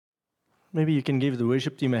Maybe you can give the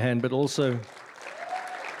worship team a hand, but also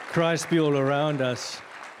Christ be all around us.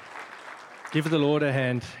 Give the Lord a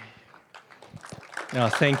hand. Oh,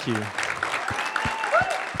 thank you.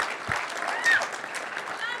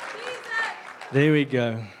 There we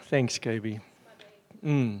go. Thanks, KB.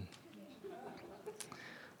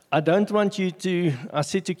 I don't want you to, I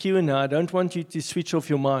said to Q and I don't want you to switch off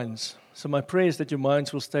your minds. So my prayer is that your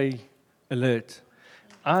minds will stay alert.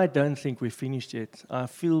 I don't think we're finished yet. I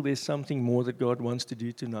feel there's something more that God wants to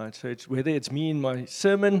do tonight. So it's whether it's me in my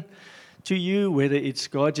sermon to you, whether it's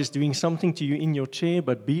God just doing something to you in your chair,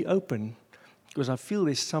 but be open, because I feel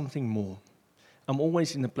there's something more. I'm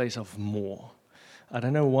always in a place of more. I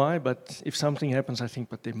don't know why, but if something happens, I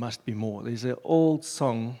think, but there must be more. There's an old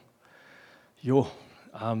song,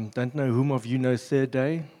 don't know whom of you know Third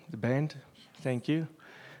Day, the band? Thank you.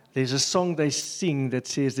 There's a song they sing that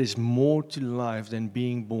says there's more to life than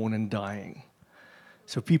being born and dying.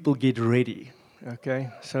 So people get ready, okay?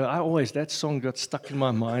 So that song got stuck in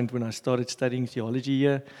my mind when I started studying theology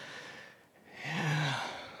here.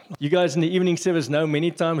 You guys in the evening service know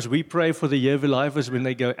many times we pray for the Yeovil Lifers when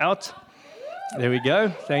they go out. There we go,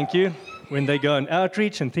 thank you. When they go on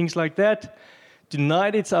outreach and things like that.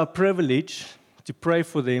 Tonight it's our privilege to pray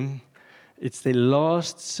for them. It's their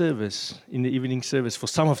last service in the evening service for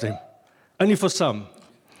some of them. Only for some.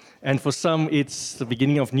 And for some, it's the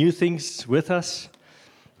beginning of new things with us.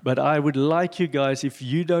 But I would like you guys, if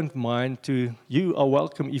you don't mind, you are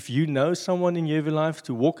welcome. If you know someone in Yeovil Life,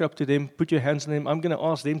 to walk up to them, put your hands on them. I'm going to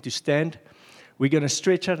ask them to stand. We're going to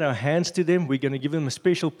stretch out our hands to them. We're going to give them a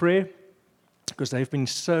special prayer because they've been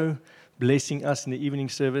so blessing us in the evening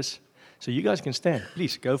service. So you guys can stand.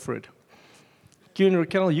 Please, go for it. Q and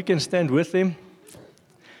Raquel, you can stand with them.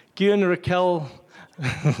 Q and Raquel,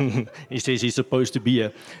 he says he's supposed to be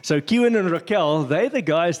here. So Q and Raquel, they're the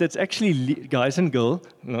guys that's actually, guys and girl,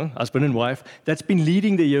 husband and wife, that's been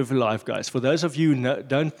leading the Yeovil Life guys. For those of you who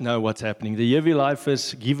don't know what's happening, the Yeovil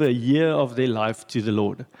Lifers give a year of their life to the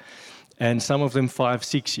Lord. And some of them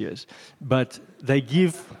 5-6 years. But they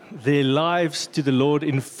give their lives to the Lord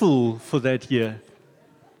in full for that year.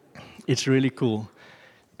 It's really cool.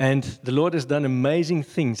 And the Lord has done amazing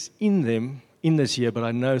things in them in this year, but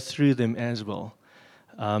I know through them as well.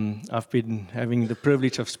 I've been having the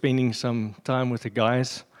privilege of spending some time with the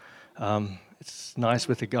guys. It's nice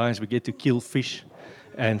with the guys. We get to kill fish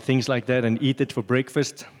and things like that and eat it for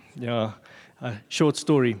breakfast. Yeah, short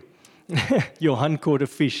story. Johan caught a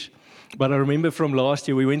fish. But I remember from last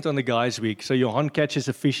year, we went on the guys' week. So Johan catches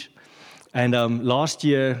a fish. And last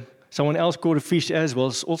year, someone else caught a fish as well.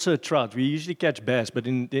 It's also a trout. We usually catch bass, but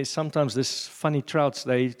there's sometimes this funny trouts,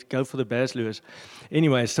 they go for the bass lures.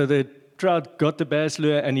 Anyway, so the trout got the bass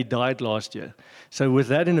lure and he died last year. So with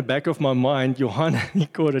that in the back of my mind, Johan, he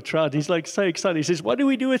caught a trout. He's like so excited. He says, "What do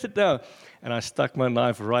we do with it now?" And I stuck my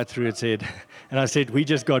knife right through its head. And I said, "We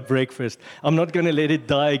just got breakfast. I'm not going to let it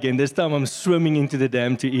die again. This time I'm swimming into the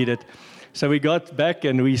dam to eat it." So we got back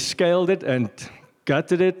and we scaled it and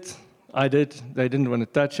gutted it. I did. They didn't want to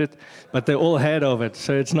touch it, but they all had of it,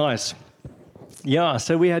 so it's nice. Yeah,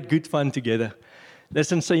 so we had good fun together.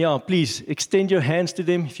 Listen, so yeah, please extend your hands to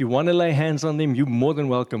them. If you want to lay hands on them, you're more than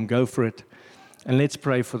welcome. Go for it. And let's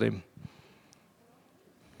pray for them.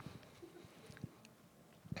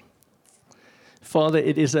 Father,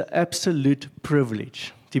 it is an absolute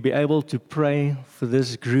privilege to be able to pray for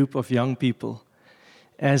this group of young people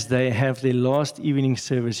as they have their last evening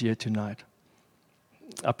service here tonight.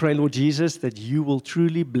 I pray, Lord Jesus, that you will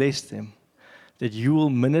truly bless them, that you will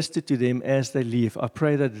minister to them as they leave. I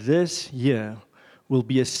pray that this year will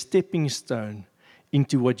be a stepping stone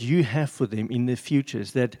into what you have for them in the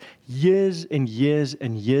futures, that years and years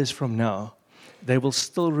and years from now, they will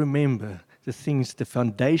still remember the things, the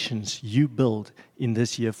foundations you build in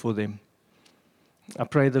this year for them. I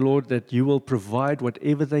pray, the Lord, that you will provide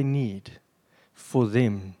whatever they need for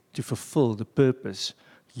them to fulfill the purpose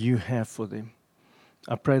you have for them.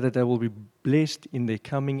 I pray that they will be blessed in their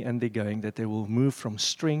coming and their going, that they will move from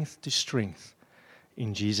strength to strength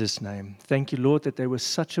in Jesus' name. Thank you, Lord, that they were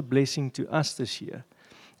such a blessing to us this year.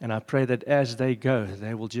 And I pray that as they go,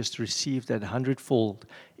 they will just receive that 100-fold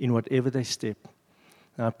in whatever they step.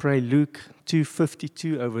 And I pray Luke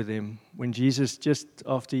 2:52 over them, when Jesus, just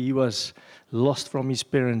after he was lost from his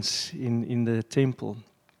parents in the temple,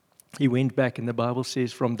 he went back, and the Bible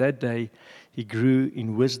says from that day, he grew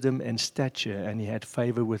in wisdom and stature, and he had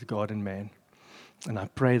favor with God and man. And I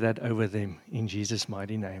pray that over them in Jesus'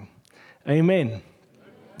 mighty name. Amen.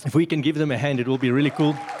 If we can give them a hand, it will be really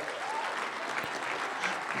cool.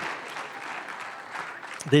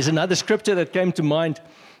 There's another scripture that came to mind.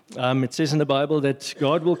 It says in the Bible that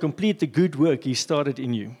God will complete the good work he started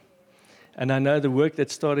in you. And I know the work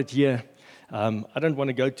that started here, I don't want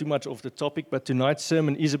to go too much off the topic, but tonight's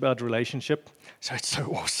sermon is about relationship. So it's so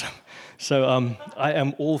awesome. So I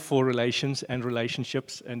am all for relations and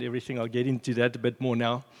relationships and everything. I'll get into that a bit more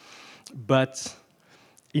now. But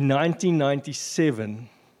in 1997,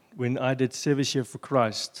 when I did Service Year for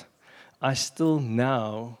Christ, I still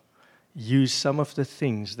now use some of the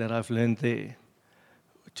things that I've learned there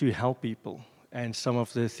to help people, and some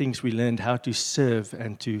of the things we learned how to serve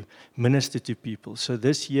and to minister to people. So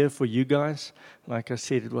this year for you guys, like I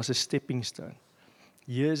said, it was a stepping stone.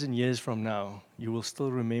 Years and years from now, you will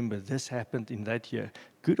still remember this happened in that year,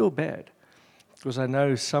 good or bad. Because I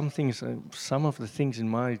know some of the things in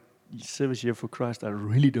my Service Year for Christ I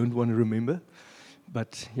really don't want to remember.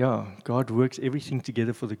 But yeah, God works everything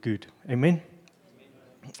together for the good. Amen?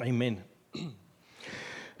 Amen.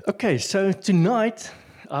 Okay, so tonight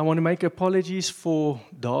I want to make apologies for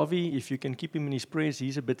Davy. If you can keep him in his prayers,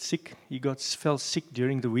 he's a bit sick. He fell sick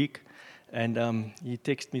during the week. And he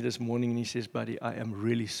texted me this morning and he says, buddy, I am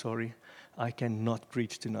really sorry. I cannot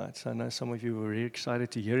preach tonight. So I know some of you were very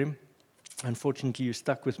excited to hear him. Unfortunately, you're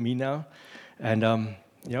stuck with me now. And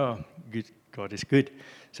yeah, good. God is good.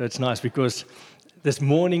 So it's nice because this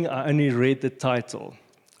morning I only read the title,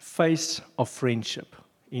 Face of Friendship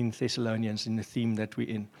in Thessalonians, in the theme that we're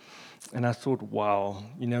in. And I thought, wow,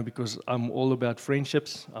 because I'm all about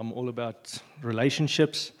friendships, I'm all about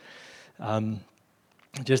relationships.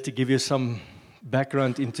 Just to give you some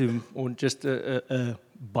background into, or just a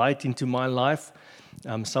bite into my life,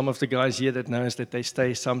 some of the guys here that knows that they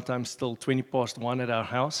stay sometimes till 1:20 at our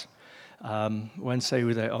house. Won't say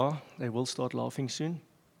who they are. They will start laughing soon.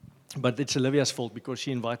 But it's Olivia's fault because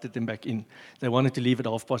she invited them back in. They wanted to leave at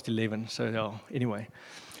 11:30. So yeah, anyway.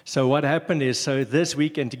 So what happened is, this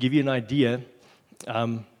weekend, to give you an idea,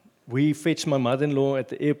 we fetched my mother-in-law at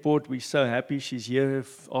the airport. We're so happy she's here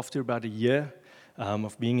after about a year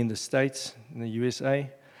of being in the States, in the USA.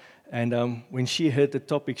 And when she heard the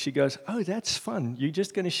topic, she goes, oh, that's fun. You're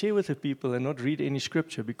just going to share with the people and not read any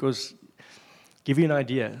scripture because, give you an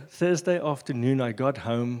idea, Thursday afternoon I got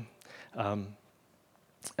home,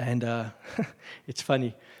 and it's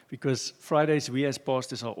funny because Fridays we as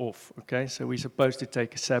pastors are off, okay? So we're supposed to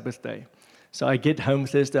take a Sabbath day. So I get home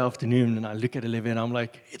Thursday afternoon and I look at Olivia and I'm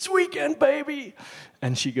like, it's weekend, baby.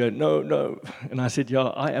 And she goes, no. And I said, yeah,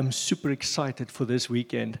 I am super excited for this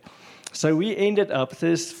weekend. So we ended up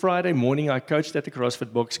this Friday morning. I coached at the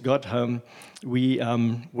CrossFit Box, got home. We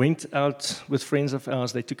went out with friends of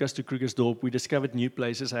ours. They took us to Krugersdorp. We discovered new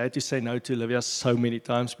places. I had to say no to Olivia so many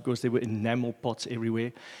times because there were enamel pots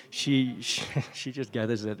everywhere. She just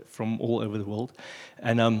gathers that from all over the world.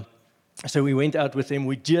 And so we went out with them.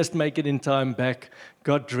 We just make it in time back,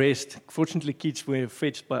 got dressed. Fortunately, kids were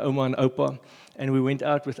fetched by Oma and Opa. And we went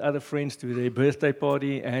out with other friends to their birthday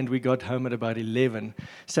party, and we got home at about 11.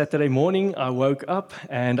 Saturday morning, I woke up,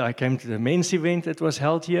 and I came to the men's event that was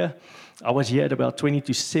held here. I was here at about 20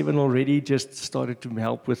 to 7 already, just started to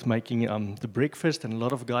help with making the breakfast, and a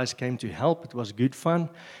lot of guys came to help. It was good fun.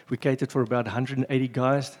 We catered for about 180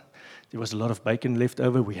 guys. There was a lot of bacon left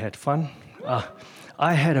over. We had fun.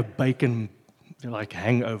 I had a bacon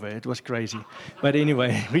hangover. It was crazy. But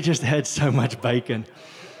anyway, we just had so much bacon.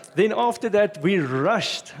 Then after that, we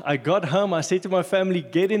rushed. I got home. I said to my family,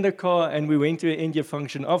 get in the car, and we went to an India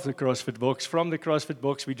function of the CrossFit Box. From the CrossFit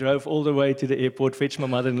Box, we drove all the way to the airport, fetched my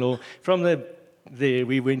mother-in-law. From there,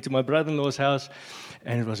 we went to my brother-in-law's house,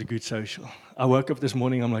 and it was a good social. I woke up this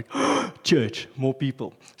morning, I'm like, church, more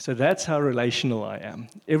people. So that's how relational I am.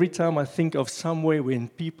 Every time I think of somewhere when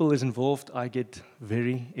people is involved, I get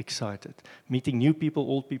very excited. Meeting new people,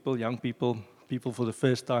 old people, young people, people for the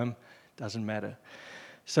first time, doesn't matter.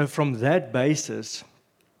 So from that basis,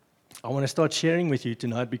 I want to start sharing with you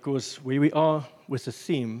tonight because where we are with the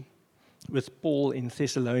theme with Paul in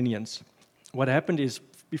Thessalonians, what happened is,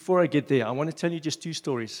 before I get there, I want to tell you just two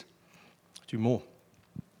more,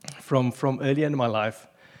 from earlier in my life,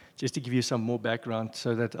 just to give you some more background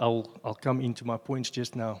so that I'll come into my points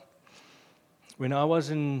just now. When I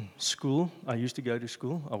was in school, I used to go to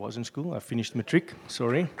school. I was in school. I finished matric.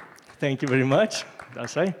 Sorry. Thank you very much. Did I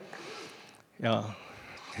say? Yeah.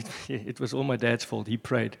 It was all my dad's fault. He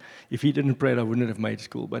prayed. If he didn't pray, I wouldn't have made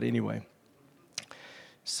school. But anyway.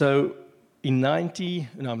 So I'm not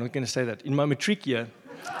going to say that. In my matric year,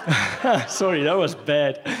 sorry, that was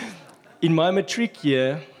bad. In my matric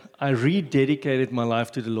year, I rededicated my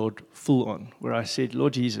life to the Lord full on, where I said,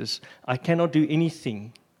 Lord Jesus, I cannot do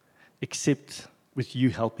anything except with you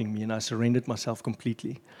helping me. And I surrendered myself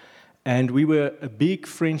completely. And we were a big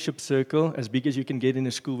friendship circle, as big as you can get in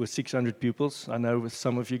a school with 600 pupils. I know with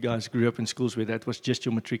some of you guys grew up in schools where that was just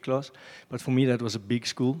your matric class. But for me, that was a big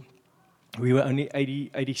school. We were only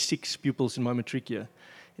 86 pupils in my matric year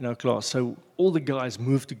in our class. So all the guys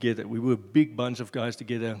moved together. We were a big bunch of guys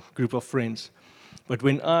together, group of friends. But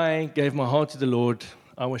when I gave my heart to the Lord,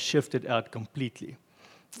 I was shifted out completely,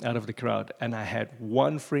 out of the crowd. And I had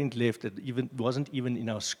one friend left that wasn't even in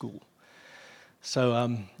our school. So,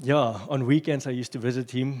 on weekends I used to visit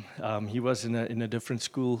him. He was in a different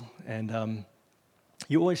school, and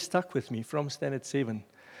he always stuck with me from standard 7.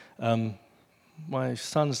 My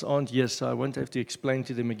son's aunt, yes, I won't have to explain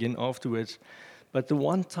to them again afterwards. But the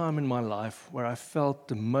one time in my life where I felt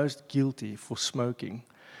the most guilty for smoking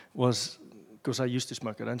was because I used to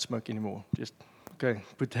smoke. I don't smoke anymore. Just, okay,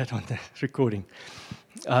 put that on the recording.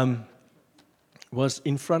 Was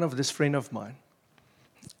in front of this friend of mine.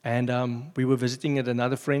 And we were visiting at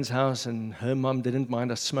another friend's house, and her mum didn't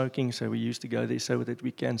mind us smoking, so we used to go there so that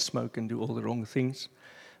we can smoke and do all the wrong things.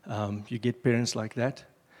 You get parents like that.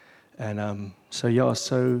 And so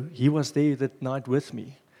he was there that night with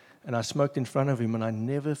me, and I smoked in front of him, and I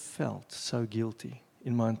never felt so guilty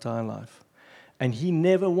in my entire life. And he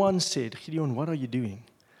never once said, "Gideon, what are you doing?"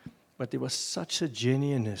 But there was such a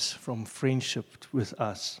genuineness from friendship with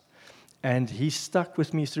us. And he stuck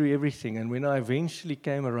with me through everything. And when I eventually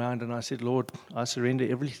came around and I said, "Lord, I surrender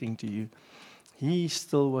everything to you," he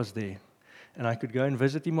still was there. And I could go and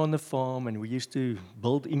visit him on the farm, and we used to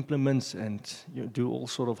build implements and do all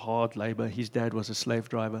sort of hard labor. His dad was a slave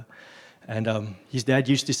driver. And his dad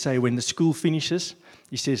used to say, when the school finishes,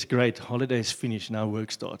 he says, "Great, holidays finish, now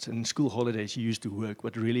work starts." And in school holidays, he used to work,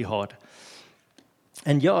 but really hard.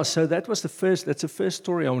 And so that's the first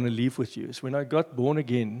story I want to leave with you, is when I got born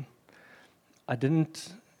again,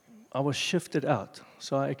 I was shifted out.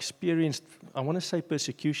 So I experienced, I want to say,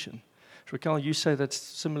 persecution. Raquel, you say that's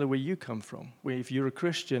similar where you come from, where if you're a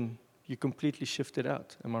Christian, you're completely shifted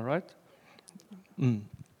out. Am I right?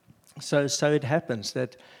 So it happens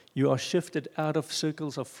that you are shifted out of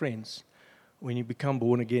circles of friends when you become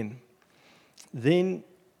born again. Then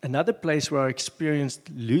another place where I experienced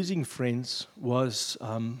losing friends was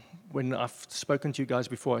when I've spoken to you guys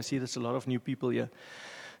before. I see there's a lot of new people here.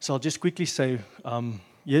 So I'll just quickly say,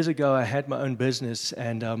 years ago I had my own business,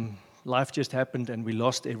 and life just happened and we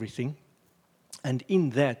lost everything. And in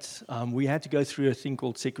that, we had to go through a thing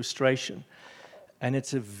called sequestration. And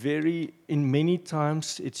in many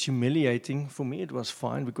times, it's humiliating. For me, it was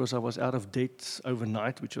fine because I was out of debt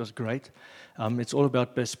overnight, which was great. It's all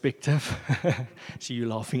about perspective. See you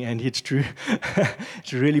laughing, Andy, it's true.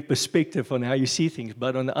 It's really perspective on how you see things.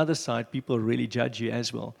 But on the other side, people really judge you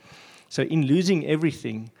as well. So in losing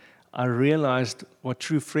everything, I realized what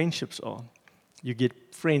true friendships are. You get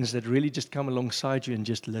friends that really just come alongside you and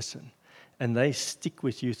just listen. And they stick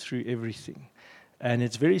with you through everything. And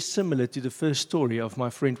it's very similar to the first story of my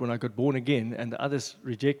friend when I got born again and the others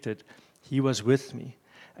rejected. He was with me.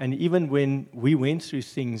 And even when we went through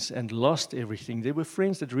things and lost everything, there were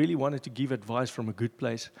friends that really wanted to give advice from a good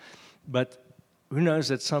place. But who knows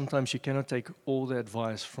that sometimes you cannot take all the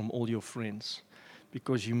advice from all your friends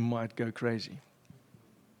because you might go crazy.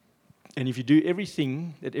 And if you do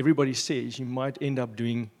everything that everybody says, you might end up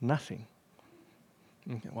doing nothing.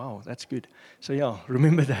 Okay, wow, that's good. So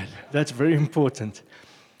remember that. That's very important.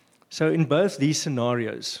 So in both these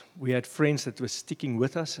scenarios, we had friends that were sticking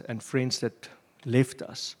with us and friends that left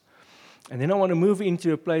us. And then I want to move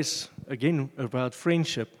into a place, again, about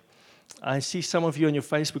friendship. I see some of you on your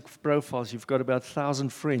Facebook profiles, you've got about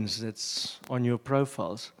 1,000 friends that's on your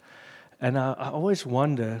profiles. And I always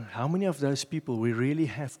wonder how many of those people we really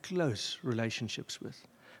have close relationships with.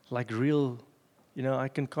 Like real, I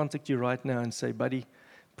can contact you right now and say, "Buddy,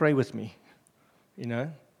 pray with me,"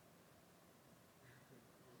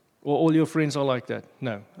 Or all your friends are like that?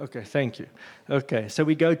 No. Okay, thank you. Okay, so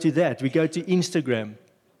we go to that. We go to Instagram.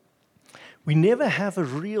 We never have a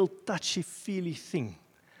real touchy-feely thing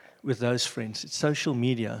with those friends. It's social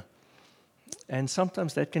media. And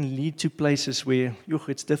sometimes that can lead to places where,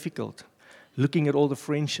 it's difficult, looking at all the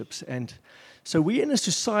friendships. And so we're in a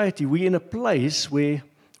society, we're in a place where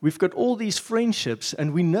we've got all these friendships,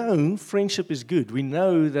 and we know friendship is good. We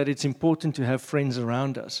know that it's important to have friends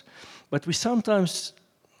around us. But we sometimes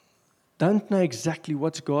don't know exactly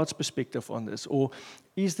what's God's perspective on this. Or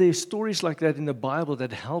is there stories like that in the Bible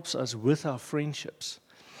that helps us with our friendships?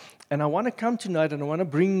 And I want to come tonight and I want to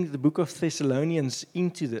bring the book of Thessalonians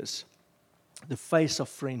into this, the face of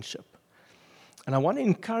friendship. And I want to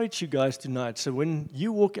encourage you guys tonight. So when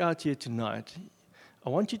you walk out here tonight, I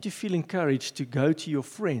want you to feel encouraged to go to your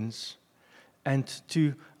friends and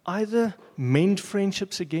to either mend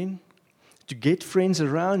friendships again, to get friends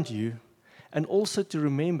around you, and also to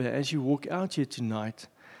remember as you walk out here tonight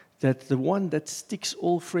that the one that sticks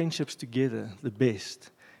all friendships together the best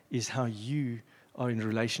is how you are in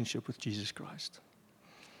relationship with Jesus Christ.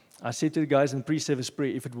 I said to the guys in pre-service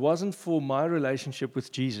prayer, if it wasn't for my relationship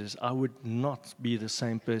with Jesus, I would not be the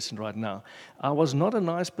same person right now. I was not a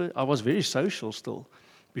nice person. I was very social still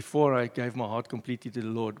before I gave my heart completely to the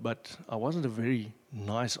Lord, but I wasn't a very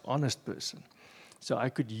nice, honest person. So I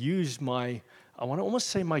could use I want to almost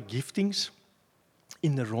say my giftings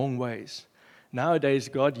in the wrong ways. Nowadays,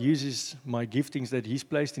 God uses my giftings that He's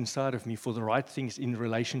placed inside of me for the right things in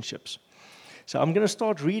relationships. So I'm going to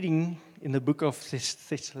start reading in the book of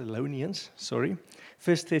Thessalonians, 1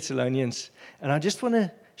 Thessalonians, and I just want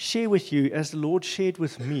to share with you, as the Lord shared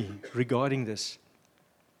with me regarding this.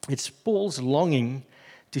 It's Paul's longing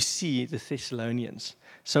to see the Thessalonians.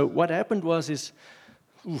 So what happened was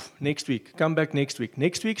next week, come back next week.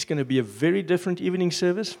 Next week's going to be a very different evening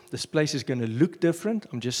service. This place is going to look different,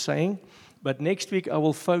 I'm just saying. But next week I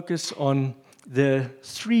will focus on the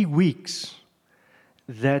 3 weeks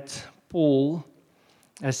that Paul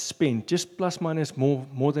has spent, just plus minus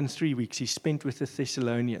more than 3 weeks, he spent with the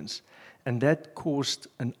Thessalonians. And that caused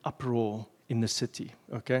an uproar in the city.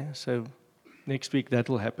 Okay, so next week that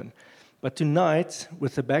will happen. But tonight,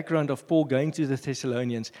 with the background of Paul going to the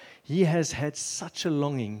Thessalonians, he has had such a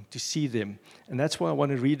longing to see them. And that's why I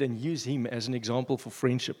want to read and use him as an example for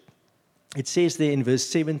friendship. It says there in verse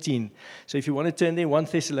 17. So if you want to turn there, 1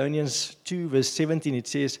 Thessalonians 2, verse 17, it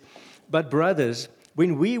says, "But brothers,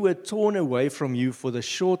 when we were torn away from you for the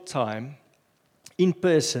short time, in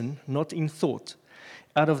person, not in thought,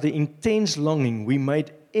 out of the intense longing, we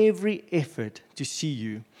made every effort to see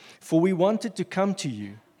you, for we wanted to come to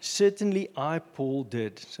you. Certainly I, Paul,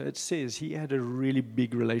 did." So it says he had a really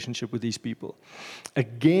big relationship with these people.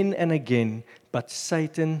 "Again and again, but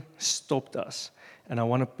Satan stopped us." And I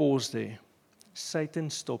want to pause there. Satan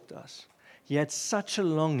stopped us. He had such a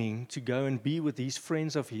longing to go and be with these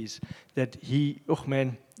friends of his that he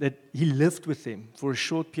lived with them for a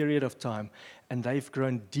short period of time, and they've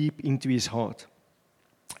grown deep into his heart.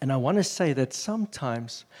 And I want to say that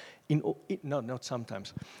sometimes, not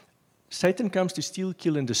sometimes, Satan comes to steal,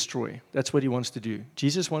 kill, and destroy. That's what he wants to do.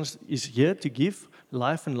 Jesus is here to give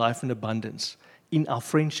life and life in abundance in our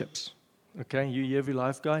friendships. Okay, you here with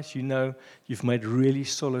Life, guys, you know you've made really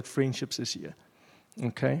solid friendships this year.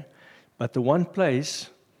 Okay, but the one place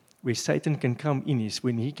where Satan can come in is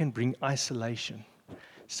when he can bring isolation.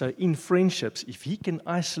 So in friendships, if he can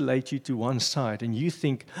isolate you to one side and you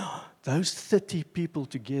think, those 30 people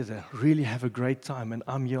together really have a great time and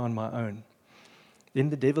I'm here on my own, then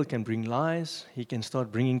the devil can bring lies, he can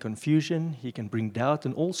start bringing confusion, he can bring doubt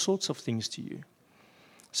and all sorts of things to you.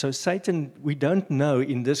 So Satan, we don't know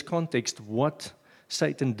in this context what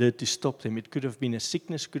Satan did to stop them. It could have been a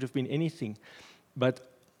sickness, could have been anything. But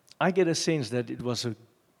I get a sense that it was a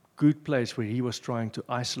good place where he was trying to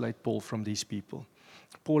isolate Paul from these people.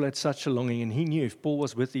 Paul had such a longing, and he knew if Paul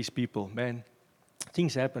was with these people, man,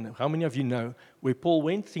 things happen. How many of you know where Paul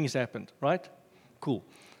went, things happened, right? Cool.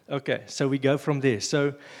 Okay, so we go from there.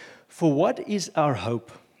 So, for what is our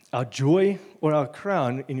hope, our joy, or our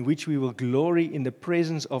crown in which we will glory in the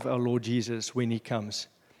presence of our Lord Jesus when He comes?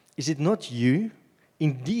 Is it not you?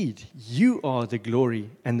 Indeed, you are the glory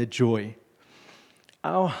and the joy.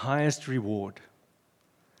 Our highest reward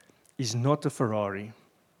is not a Ferrari,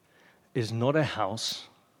 is not a house.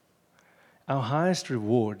 Our highest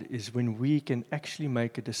reward is when we can actually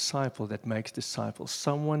make a disciple that makes disciples,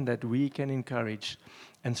 someone that we can encourage,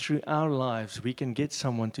 and through our lives we can get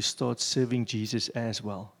someone to start serving Jesus as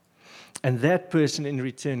well. And that person in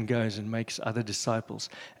return goes and makes other disciples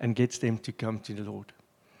and gets them to come to the Lord.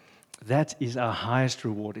 That is our highest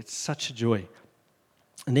reward. It's such a joy.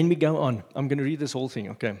 And then we go on. I'm going to read this whole thing.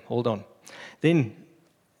 Okay, hold on. Then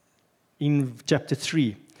in chapter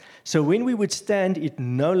 3, so when we would stand it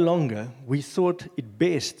no longer, we thought it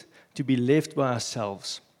best to be left by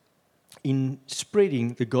ourselves in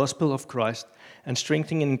spreading the gospel of Christ and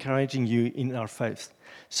strengthening and encouraging you in our faith,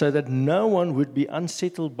 so that no one would be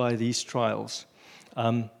unsettled by these trials.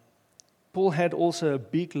 Paul had also a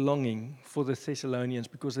big longing for the Thessalonians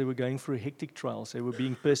because they were going through hectic trials. They were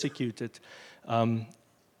being persecuted.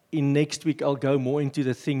 In next week, I'll go more into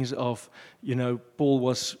the things of, Paul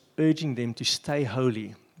was urging them to stay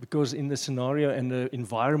holy, because in the scenario and the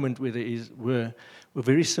environment where were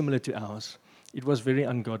very similar to ours. It was very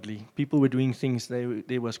ungodly. People were doing things,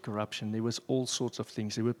 there was corruption, there was all sorts of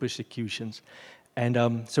things, there were persecutions.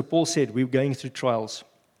 And so Paul said, we were going through trials.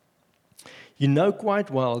 You know quite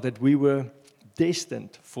well that we were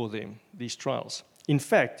destined for them, these trials. In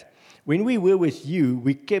fact, when we were with you,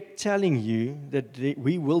 we kept telling you that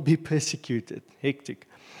we will be persecuted, hectic.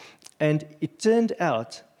 And it turned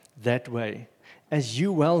out that way. As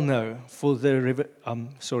you well know, for this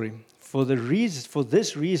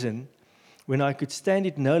reason, when I could stand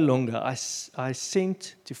it no longer, I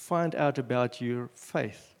sent to find out about your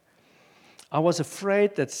faith. I was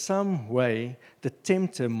afraid that some way the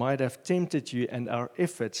tempter might have tempted you and our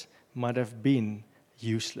efforts might have been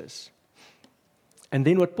useless. And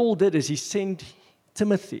then what Paul did is he sent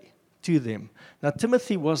Timothy to them. Now,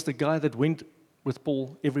 Timothy was the guy that went with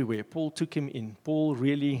Paul everywhere. Paul took him in. Paul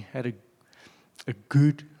really had a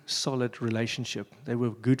good, solid relationship. They were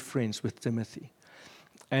good friends with Timothy.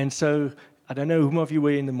 And so, I don't know whom of you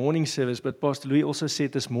were in the morning service, but Pastor Louis also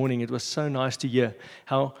said this morning, it was so nice to hear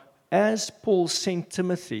how, as Paul sent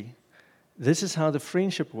Timothy, this is how the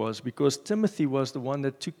friendship was, because Timothy was the one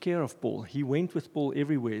that took care of Paul. He went with Paul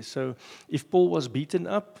everywhere. So, if Paul was beaten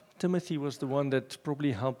up, Timothy was the one that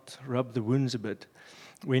probably helped rub the wounds a bit.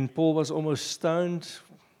 When Paul was almost stoned,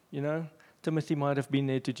 Timothy might have been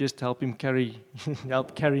there to just help carry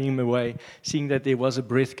him away, seeing that there was a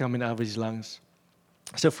breath coming out of his lungs.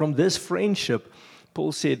 So from this friendship,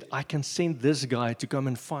 Paul said, I can send this guy to come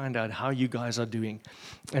and find out how you guys are doing.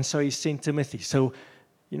 And so he sent Timothy. So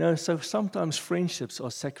sometimes friendships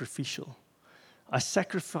are sacrificial. I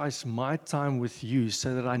sacrifice my time with you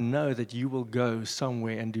so that I know that you will go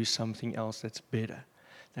somewhere and do something else that's better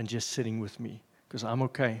than just sitting with me, because I'm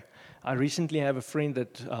okay. I recently have a friend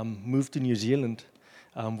that moved to New Zealand.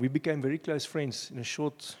 We became very close friends in a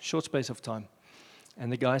short space of time.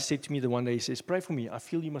 And the guy said to me the one day, he says, pray for me. I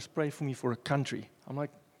feel you must pray for me for a country. I'm like,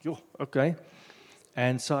 okay.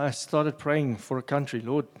 And so I started praying for a country.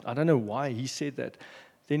 Lord, I don't know why he said that.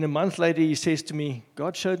 Then a month later, he says to me,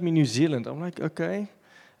 God showed me New Zealand. I'm like, okay.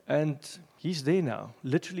 And he's there now.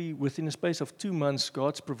 Literally within a space of 2 months,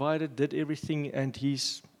 God's provided, did everything, and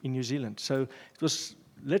he's in New Zealand. So it was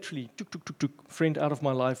literally, friend out of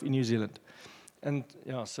my life in New Zealand. And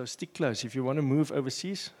so stick close. If you want to move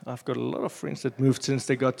overseas, I've got a lot of friends that moved since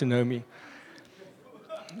they got to know me.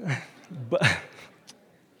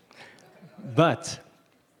 But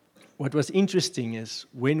what was interesting is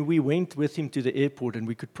when we went with him to the airport and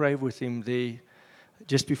we could pray with him there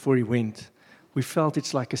just before he went, we felt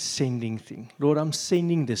it's like a sending thing. Lord, I'm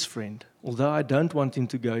sending this friend. Although I don't want him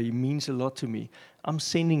to go, he means a lot to me. I'm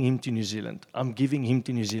sending him to New Zealand. I'm giving him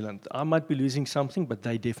to New Zealand. I might be losing something, but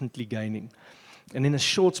they're definitely gaining. And in a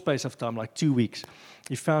short space of time, like 2 weeks,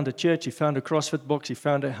 he found a church, he found a CrossFit box, he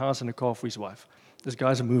found a house and a car for his wife. This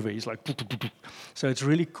guy's a mover. He's like, so it's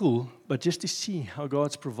really cool. But just to see how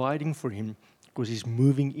God's providing for him, because he's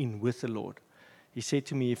moving in with the Lord. He said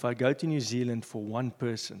to me, if I go to New Zealand for one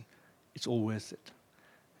person, it's all worth it.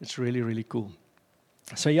 It's really, really cool.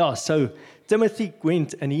 So Timothy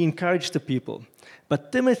went and he encouraged the people.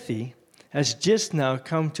 But Timothy has just now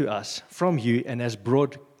come to us from you and has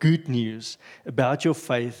brought good news about your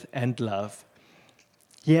faith and love.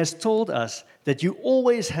 He has told us that you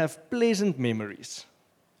always have pleasant memories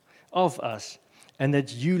of us and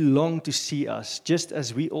that you long to see us, just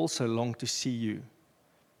as we also long to see you.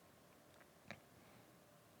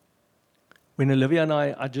 When Olivia and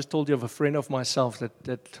I just told you of a friend of myself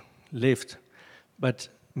that left, but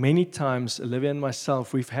many times Olivia and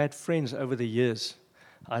myself, we've had friends over the years.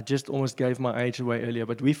 I just almost gave my age away earlier,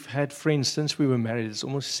 but we've had friends since we were married. It's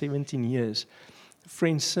almost 17 years.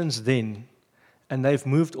 Friends since then. And they've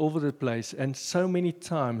moved all over the place. And so many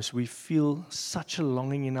times we feel such a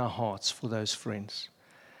longing in our hearts for those friends.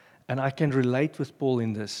 And I can relate with Paul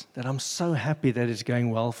in this, that I'm so happy that it's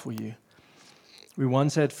going well for you. We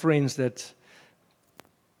once had friends that,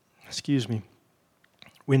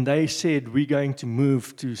 when they said we're going to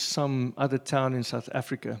move to some other town in South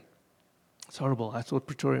Africa, it's horrible. I thought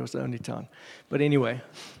Pretoria was the only town. But anyway,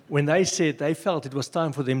 when they said they felt it was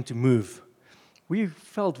time for them to move, we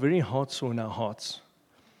felt very heartsore in our hearts.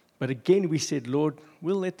 But again, we said, Lord,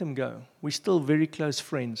 we'll let them go. We're still very close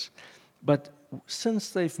friends. But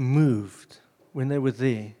since they've moved, when they were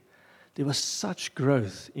there was such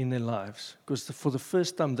growth in their lives. Because for the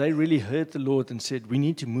first time, they really heard the Lord and said, we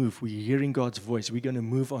need to move. We're hearing God's voice. We're going to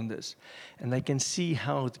move on this. And they can see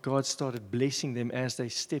how God started blessing them as they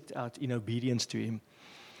stepped out in obedience to Him.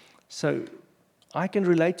 So I can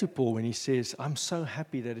relate to Paul when he says, I'm so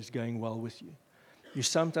happy that it's going well with you. You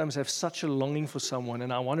sometimes have such a longing for someone,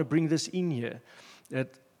 and I want to bring this in here, that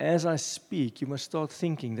as I speak, you must start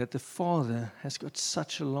thinking that the Father has got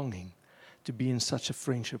such a longing to be in such a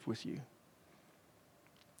friendship with you.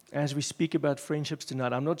 As we speak about friendships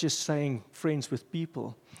tonight, I'm not just saying friends with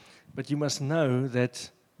people, but you must know that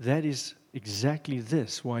that is exactly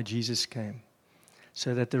this, why Jesus came,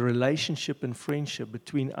 so that the relationship and friendship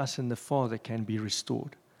between us and the Father can be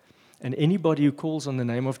restored. And anybody who calls on the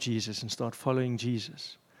name of Jesus and start following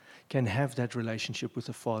Jesus can have that relationship with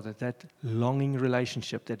the Father, that longing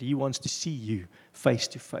relationship that He wants to see you face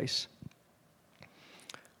to face.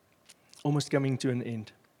 Almost coming to an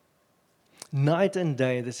end. Night and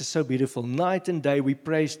day, this is so beautiful. Night and day we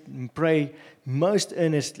pray most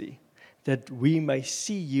earnestly that we may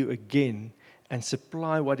see you again and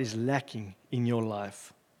supply what is lacking in your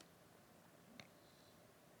life.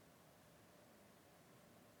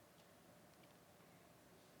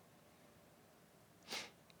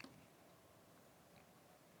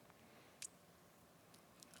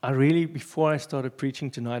 Before I started preaching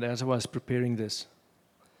tonight, as I was preparing this,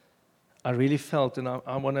 I really felt, and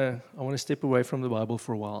I want to step away from the Bible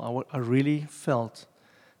for a while. I really felt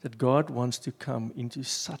that God wants to come into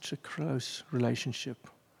such a close relationship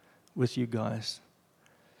with you guys.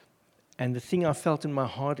 And the thing I felt in my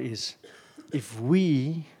heart is, if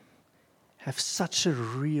we have such a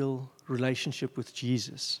real relationship with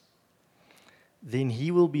Jesus, then He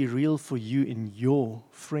will be real for you in your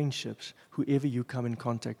friendships, whoever you come in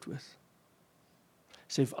contact with.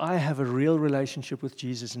 So if I have a real relationship with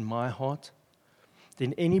Jesus in my heart,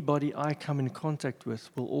 then anybody I come in contact with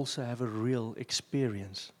will also have a real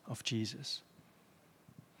experience of Jesus.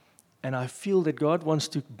 And I feel that God wants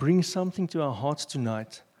to bring something to our hearts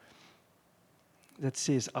tonight that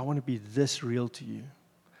says, I want to be this real to you.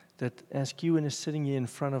 That as Kewan is sitting here in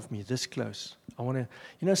front of me, this close, I want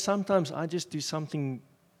to, sometimes I just do something,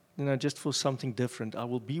 just for something different. I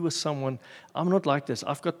will be with someone. I'm not like this.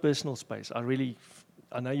 I've got personal space.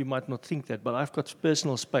 I know you might not think that, but I've got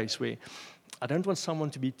personal space where I don't want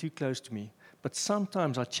someone to be too close to me. But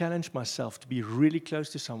sometimes I challenge myself to be really close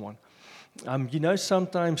to someone.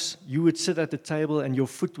 Sometimes you would sit at the table and your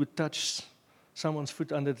foot would touch someone's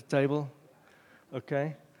foot under the table.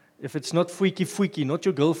 Okay? If it's not freaky, not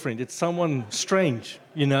your girlfriend, it's someone strange,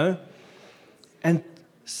 And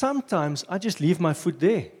sometimes I just leave my foot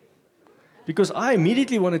there. Because I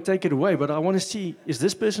immediately want to take it away, but I want to see, is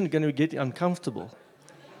this person going to get uncomfortable?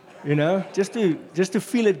 Just to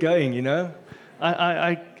feel it going,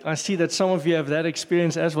 I see that some of you have that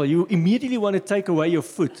experience as well. You immediately want to take away your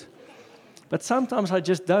foot. But sometimes I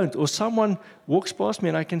just don't. Or someone walks past me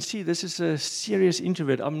and I can see this is a serious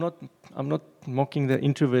introvert. I'm not mocking the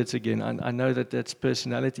introverts again. I know that that's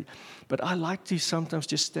personality. But I like to sometimes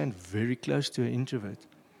just stand very close to an introvert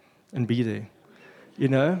and be there,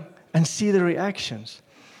 and see the reactions.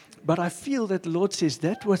 But I feel that the Lord says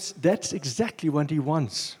that's exactly what He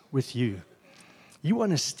wants with you. You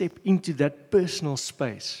want to step into that personal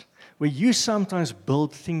space where you sometimes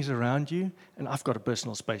build things around you, and I've got a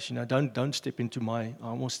personal space. Don't step into I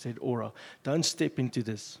almost said aura. Don't step into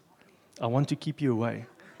this. I want to keep you away.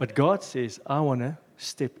 But God says, I want to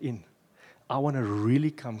step in. I want to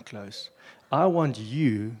really come close. I want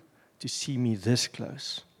you to see me this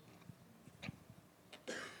close.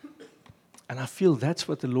 And I feel that's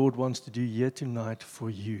what the Lord wants to do here tonight for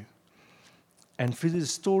you. And through the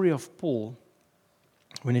story of Paul,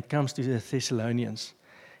 when it comes to the Thessalonians,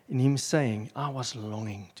 in him saying, I was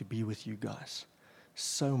longing to be with you guys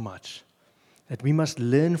so much that we must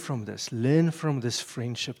learn from this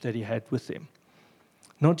friendship that he had with them.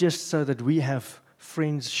 Not just so that we have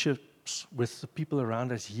friendships with the people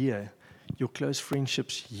around us here, your close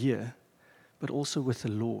friendships here, but also with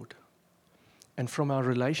the Lord. And from our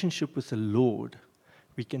relationship with the Lord,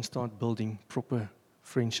 we can start building proper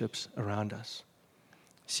friendships around us.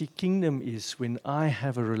 See, kingdom is when I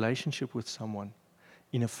have a relationship with someone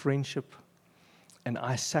in a friendship and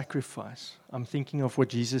I sacrifice. I'm thinking of what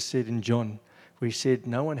Jesus said in John, where He said,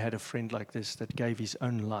 no one had a friend like this that gave his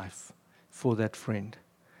own life for that friend.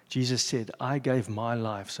 Jesus said, I gave my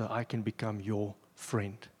life so I can become your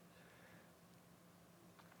friend.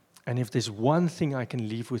 And if there's one thing I can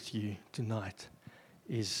leave with you tonight,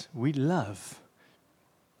 is we love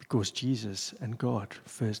because Jesus and God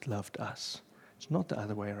first loved us. It's not the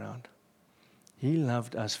other way around. He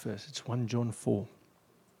loved us first. It's 1 John 4.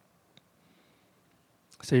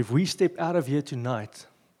 So if we step out of here tonight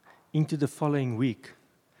into the following week,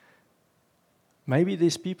 maybe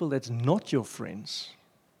there's people that's not your friends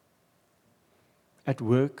at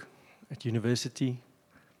work, at university,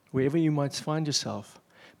 wherever you might find yourself.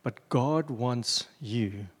 But God wants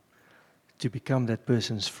you to become that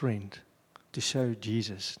person's friend, to show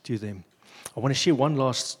Jesus to them. I want to share one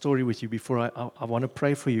last story with you before I want to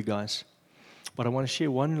pray for you guys. But I want to share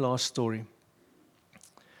one last story.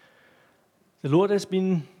 The Lord has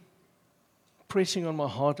been pressing on my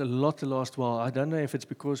heart a lot the last while. I don't know if it's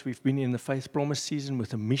because we've been in the Faith Promise season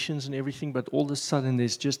with the missions and everything, but all of a sudden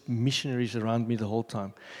there's just missionaries around me the whole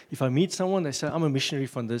time. If I meet someone, they say, I'm a missionary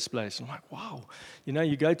from this place. I'm like, wow.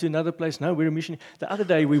 You go to another place, no, we're a missionary. The other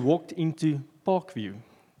day we walked into Parkview.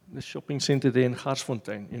 the shopping center there in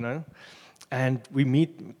Garsfontein, you know. And we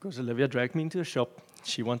meet, because Olivia dragged me into a shop.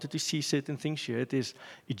 She wanted to see certain things. She heard there's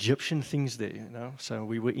Egyptian things there, you know. So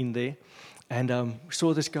we were in there. And we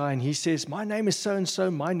saw this guy, and he says, my name is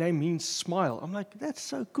so-and-so. My name means smile. I'm like, that's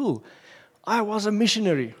so cool. I was a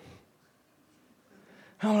missionary.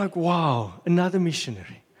 I'm like, wow, another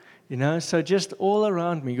missionary. You know, so just all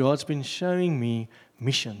around me, God's been showing me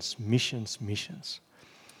missions, missions, missions.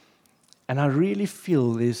 And I really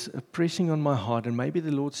feel there's a pressing on my heart, and maybe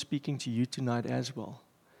the Lord's speaking to you tonight as well.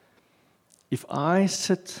 If I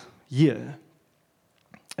sit here,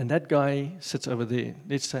 and that guy sits over there,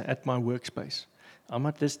 let's say at my workspace, I'm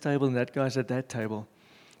at this table and that guy's at that table,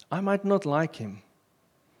 I might not like him,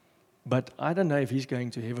 but I don't know if he's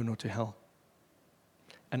going to heaven or to hell.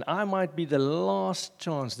 And I might be the last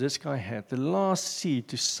chance this guy had, the last seed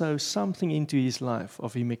to sow something into his life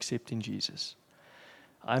of him accepting Jesus.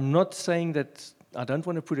 I'm not saying that I don't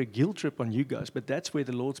want to put a guilt trip on you guys, but that's where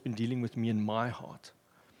the Lord's been dealing with me in my heart.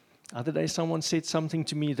 Other day, someone said something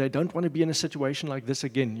to me. They don't want to be in a situation like this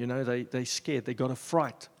again. You know, they're scared. They got a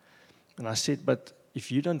fright. And I said, but if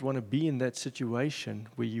you don't want to be in that situation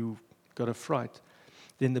where you got a fright,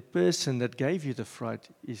 then the person that gave you the fright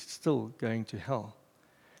is still going to hell.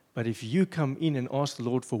 But if you come in and ask the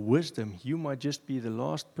Lord for wisdom, you might just be the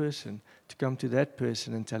last person to come to that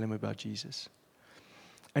person and tell him about Jesus.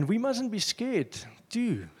 And we mustn't be scared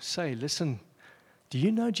to say, listen, do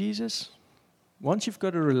you know Jesus? Once you've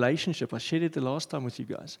got a relationship, I shared it the last time with you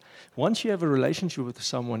guys. Once you have a relationship with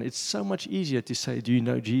someone, it's so much easier to say, do you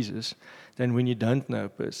know Jesus, than when you don't know a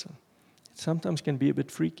person. It sometimes can be a bit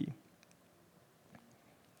freaky.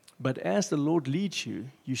 But as the Lord leads you,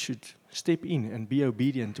 you should step in and be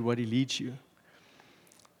obedient to what He leads you.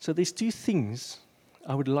 So there's two things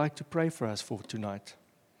I would like to pray for us for tonight.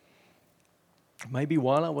 Maybe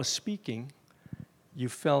while I was speaking, you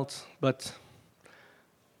felt, but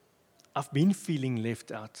I've been feeling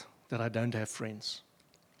left out, that I don't have friends.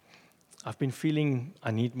 I've been feeling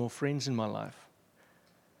I need more friends in my life.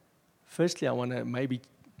 Firstly, I want to maybe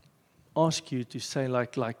ask you to say,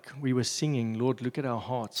 like we were singing, Lord, look at our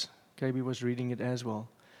hearts. KB was reading it as well.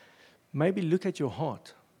 Maybe look at your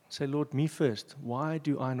heart. Say, Lord, me first. Why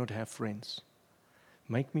do I not have friends?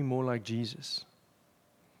 Make me more like Jesus.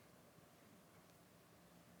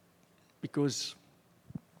 Because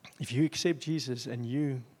if you accept Jesus and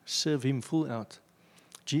you serve Him full out,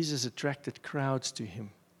 Jesus attracted crowds to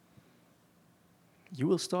Him. You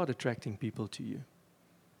will start attracting people to you.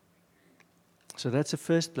 So that's the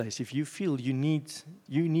first place. If you feel you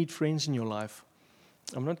need friends in your life,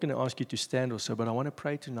 I'm not going to ask you to stand or so, but I want to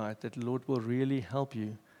pray tonight that the Lord will really help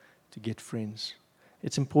you to get friends.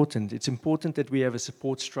 It's important. It's important that we have a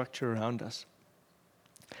support structure around us.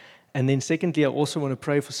 And then secondly, I also want to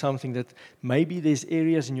pray for something that maybe there's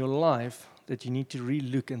areas in your life that you need to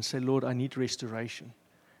re-look and say, Lord, I need restoration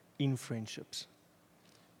in friendships.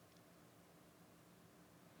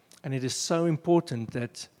 And it is so important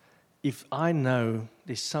that if I know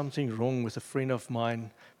there's something wrong with a friend of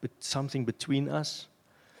mine, but something between us,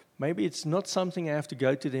 maybe it's not something I have to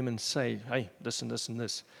go to them and say, hey, this and this and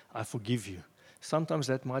this, I forgive you. Sometimes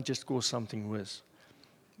that might just cause something worse.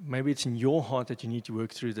 Maybe it's in your heart that you need to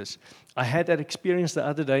work through this. I had that experience the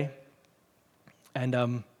other day,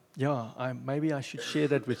 and maybe I should share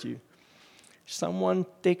that with you. Someone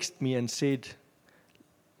texted me and said,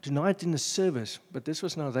 tonight in the service, but this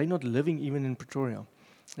was now, they're not living even in Pretoria.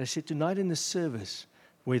 They said tonight in the service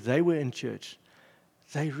where they were in church,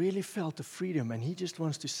 they really felt the freedom, and he just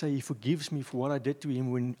wants to say he forgives me for what I did to him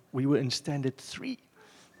when we were in standard 3.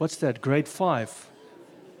 What's that, grade 5?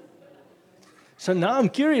 So now I'm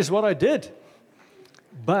curious what I did.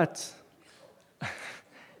 But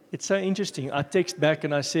it's so interesting. I text back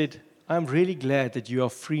and I said, I'm really glad that you are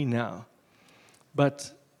free now.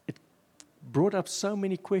 But it brought up so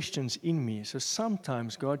many questions in me. So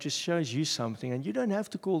sometimes God just shows you something, and you don't have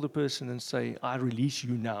to call the person and say, I release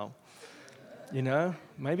you now. You know,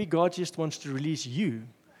 maybe God just wants to release you,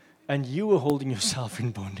 and you were holding yourself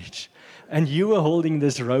in bondage, and you were holding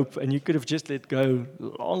this rope, and you could have just let go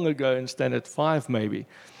long ago and stand at 5 maybe.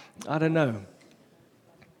 I don't know.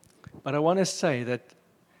 But I want to say that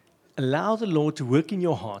allow the Lord to work in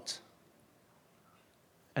your heart,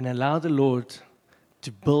 and allow the Lord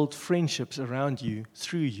to build friendships around you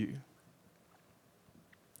through you.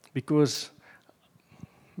 Because,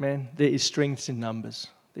 man, there is strength in numbers.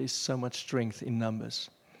 There is so much strength in numbers.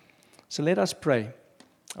 So let us pray.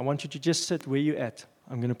 I want you to just sit where you're at.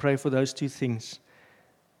 I'm going to pray for those two things.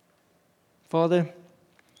 Father,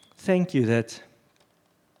 thank you that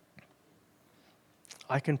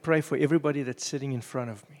I can pray for everybody that's sitting in front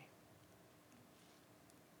of me.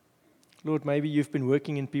 Lord, maybe you've been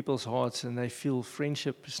working in people's hearts and they feel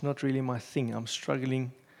friendship is not really my thing. I'm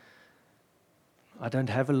struggling. I don't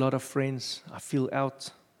have a lot of friends. I feel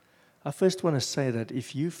out. I first want to say that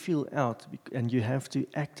if you feel out and you have to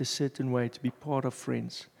act a certain way to be part of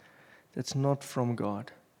friends, that's not from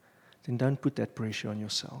God, then don't put that pressure on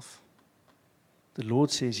yourself. The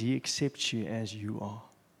Lord says He accepts you as you are.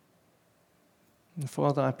 And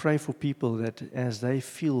Father, I pray for people that as they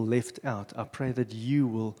feel left out, I pray that you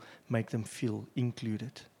will make them feel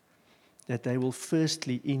included. That they will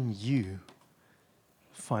firstly in you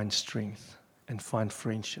find strength and find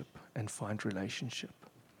friendship and find relationship.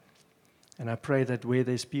 And I pray that where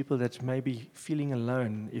there's people that may be feeling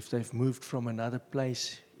alone, if they've moved from another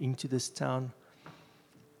place into this town,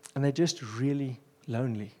 and they're just really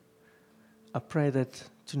lonely, I pray that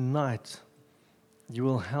tonight you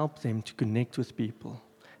will help them to connect with people.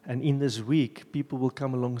 And in this week, people will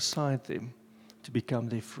come alongside them to become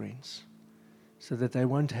their friends, so that they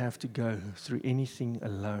won't have to go through anything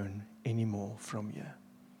alone anymore from here.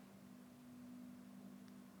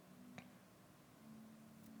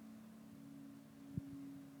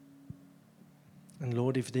 And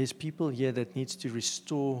Lord, if there's people here that needs to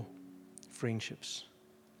restore friendships,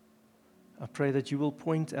 I pray that you will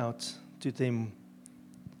point out to them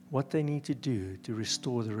what they need to do to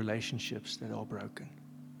restore the relationships that are broken.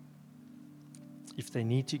 If they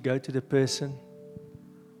need to go to the person,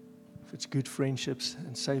 if it's good friendships,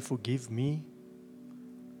 and say, forgive me,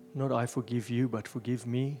 not I forgive you, but forgive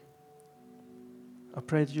me, I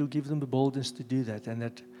pray that you'll give them the boldness to do that, and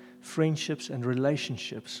that friendships and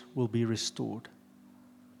relationships will be restored.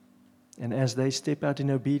 And as they step out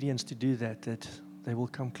in obedience to do that, that they will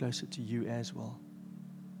come closer to you as well.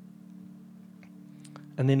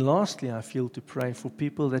 And then lastly, I feel to pray for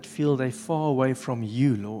people that feel they're far away from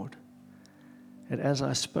you, Lord. And as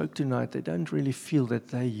I spoke tonight, they don't really feel that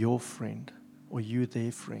they're your friend or you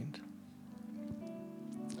their friend.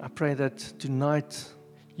 I pray that tonight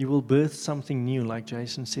you will birth something new, like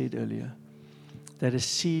Jason said earlier, that a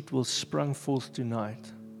seed will sprung forth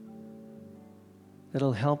tonight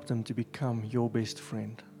that'll help them to become your best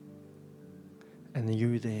friend and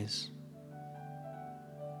you theirs.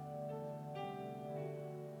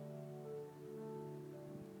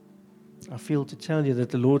 I feel to tell you that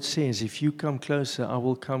the Lord says, if you come closer, I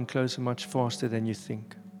will come closer much faster than you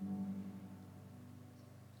think.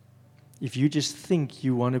 If you just think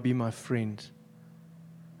you want to be my friend,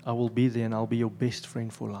 I will be there and I'll be your best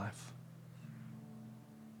friend for life.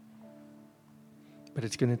 But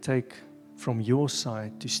it's going to take from your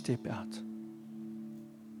side to step out.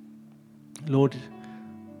 Lord,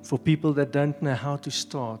 for people that don't know how to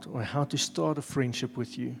start or how to start a friendship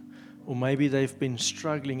with you, or maybe they've been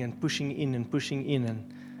struggling and pushing in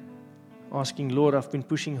and asking, Lord, I've been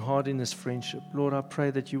pushing hard in this friendship. Lord, I pray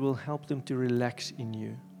that you will help them to relax in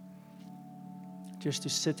you. Just to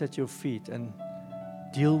sit at your feet and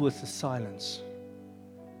deal with the silence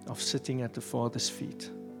of sitting at the Father's feet.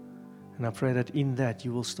 And I pray that in that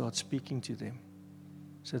you will start speaking to them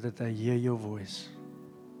so that they hear your voice.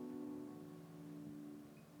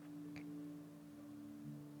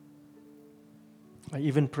 I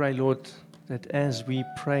even pray, Lord, that as we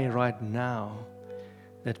pray right now,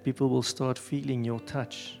 that people will start feeling your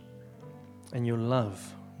touch and your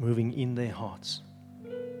love moving in their hearts.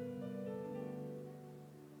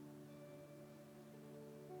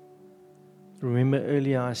 Remember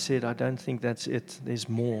earlier I said, I don't think that's it. There's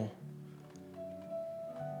more.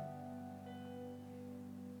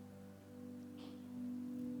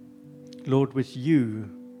 Lord, with you,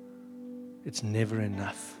 it's never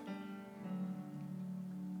enough.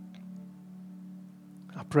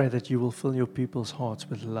 I pray that you will fill your people's hearts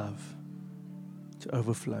with love to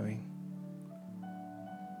overflowing.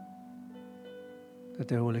 That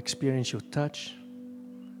they will experience your touch,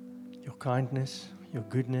 your kindness, your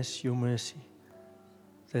goodness, your mercy.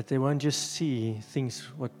 That they won't just see things,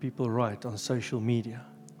 what people write on social media.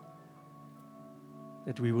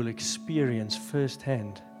 That we will experience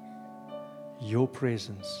firsthand your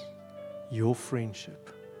presence, your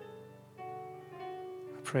friendship.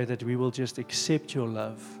 I pray that we will just accept your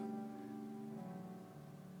love.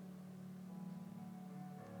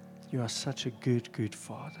 You are such a good, good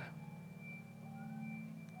Father.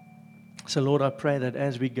 So Lord, I pray that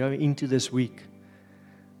as we go into this week,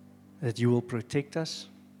 that you will protect us.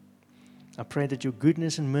 I pray that your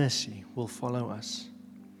goodness and mercy will follow us.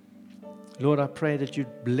 Lord, I pray that you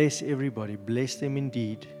bless everybody, bless them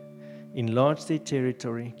indeed, enlarge their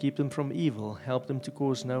territory, keep them from evil, help them to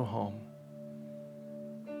cause no harm.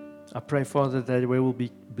 I pray, Father, that they will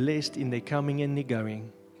be blessed in their coming and their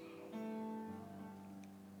going.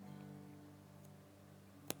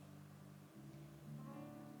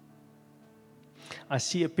 I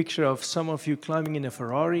see a picture of some of you climbing in a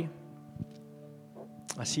Ferrari.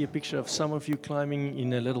 I see a picture of some of you climbing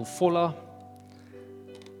in a little Fola.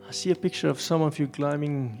 I see a picture of some of you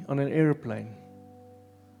climbing on an airplane.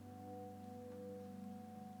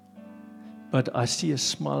 But I see a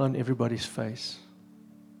smile on everybody's face.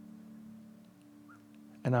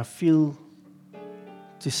 And I feel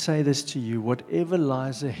to say this to you, whatever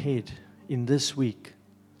lies ahead in this week,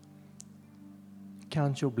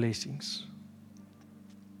 count your blessings.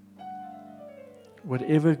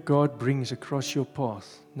 Whatever God brings across your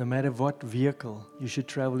path, no matter what vehicle you should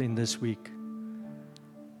travel in this week,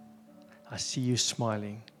 I see you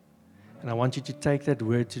smiling. And I want you to take that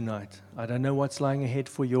word tonight. I don't know what's lying ahead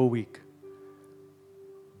for your week,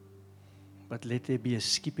 but let there be a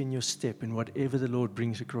skip in your step in whatever the Lord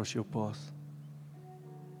brings across your path.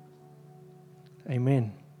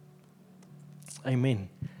 Amen. Amen.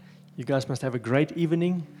 You guys must have a great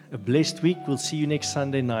evening, a blessed week. We'll see you next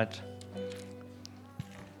Sunday night.